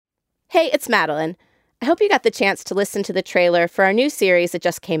Hey, it's Madeline. I hope you got the chance to listen to the trailer for our new series that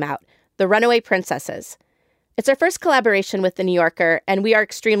just came out, The Runaway Princesses. It's our first collaboration with The New Yorker, and we are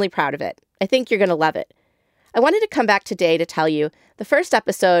extremely proud of it. I think you're going to love it. I wanted to come back today to tell you the first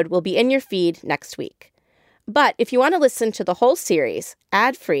episode will be in your feed next week. But if you want to listen to the whole series,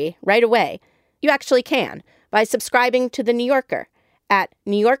 ad-free, right away, you actually can by subscribing to The New Yorker at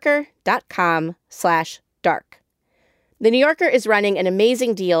newyorker.com/dark. The New Yorker is running an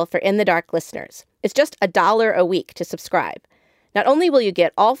amazing deal for In the Dark listeners. It's just $1 a week to subscribe. Not only will you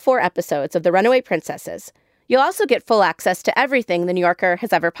get all 4 episodes of The Runaway Princesses, you'll also get full access to everything The New Yorker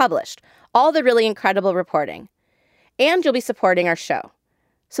has ever published, all the really incredible reporting. And you'll be supporting our show.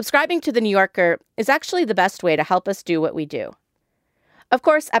 Subscribing to The New Yorker is actually the best way to help us do what we do. Of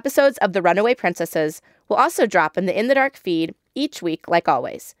course, episodes of The Runaway Princesses will also drop in the Dark feed each week, like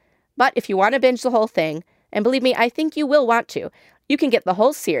always. But if you want to binge the whole thing, and believe me, I think you will want to, you can get the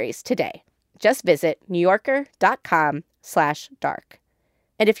whole series today. Just visit newyorker.com/dark.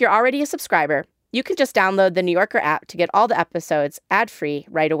 And if you're already a subscriber, you can just download the New Yorker app to get all the episodes ad-free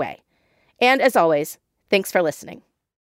right away. And as always, thanks for listening.